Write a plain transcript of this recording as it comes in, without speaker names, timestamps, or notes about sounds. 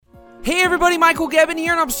everybody, Michael Gebbs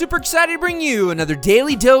here, and I'm super excited to bring you another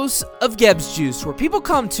daily dose of Gebbs juice, where people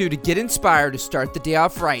come to get inspired to start the day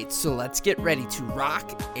off right. So let's get ready to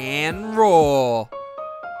rock and roll.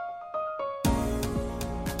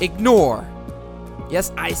 Ignore.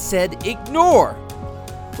 Yes, I said ignore.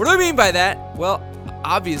 What do I mean by that? Well,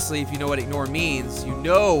 obviously, if you know what ignore means, you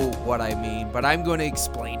know what I mean, but I'm going to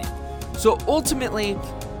explain it. So ultimately,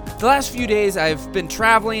 the last few days I've been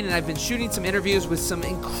traveling and I've been shooting some interviews with some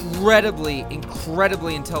incredibly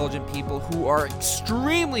intelligent people who are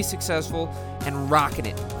extremely successful and rocking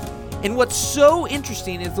it. And what's so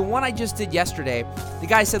interesting is the one I just did yesterday, the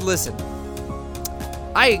guy said, listen,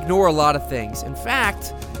 I ignore a lot of things. In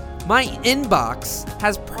fact, my inbox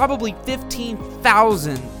has probably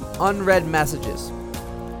 15,000 unread messages.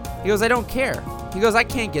 He goes, I don't care. He goes, I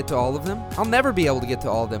can't get to all of them. I'll never be able to get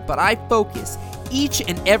to all of them, but I focus each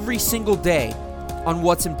and every single day on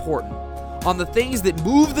what's important, on the things that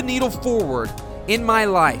move the needle forward in my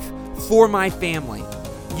life for my family.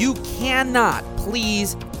 You cannot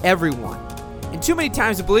please everyone. And too many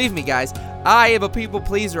times, believe me, guys, I am a people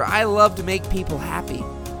pleaser. I love to make people happy.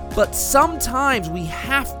 But sometimes we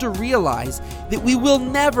have to realize that we will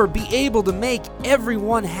never be able to make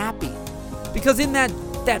everyone happy. Because in that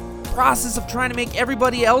process of trying to make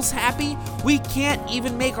everybody else happy, we can't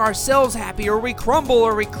even make ourselves happy, or we crumble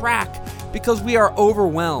or we crack because we are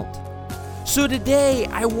overwhelmed. So today,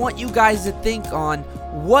 I want you guys to think on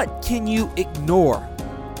what can you ignore?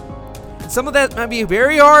 And some of that might be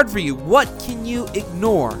very hard for you. What can you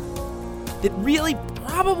ignore that really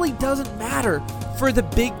probably doesn't matter for the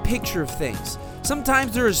big picture of things?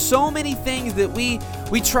 Sometimes there are so many things that we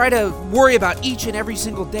try to worry about each and every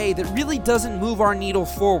single day that really doesn't move our needle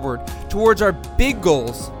forward towards our big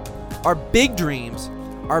goals, our big dreams,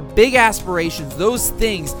 our big aspirations, those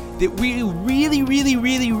things that we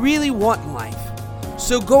really want in life.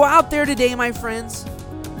 So go out there today, my friends,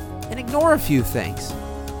 and ignore a few things.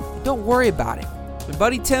 Don't worry about it. My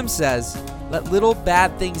buddy Tim says, let little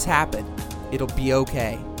bad things happen. It'll be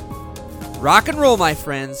okay. Rock and roll, my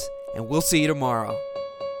friends, and we'll see you tomorrow.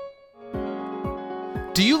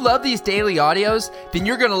 Do you love these daily audios? Then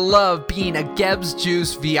you're going to love being a Gebbs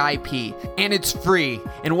Juice VIP, and it's free.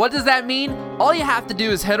 And what does that mean? All you have to do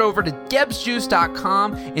is head over to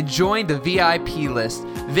gebbsjuice.com and join the VIP list.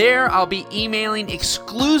 There, I'll be emailing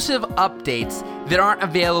exclusive updates that aren't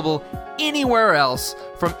available anywhere else.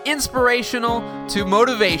 From inspirational to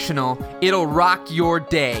motivational, it'll rock your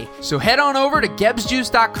day. So head on over to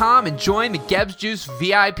gebbsjuice.com and join the Gebbs Juice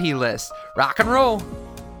VIP list. Rock and roll.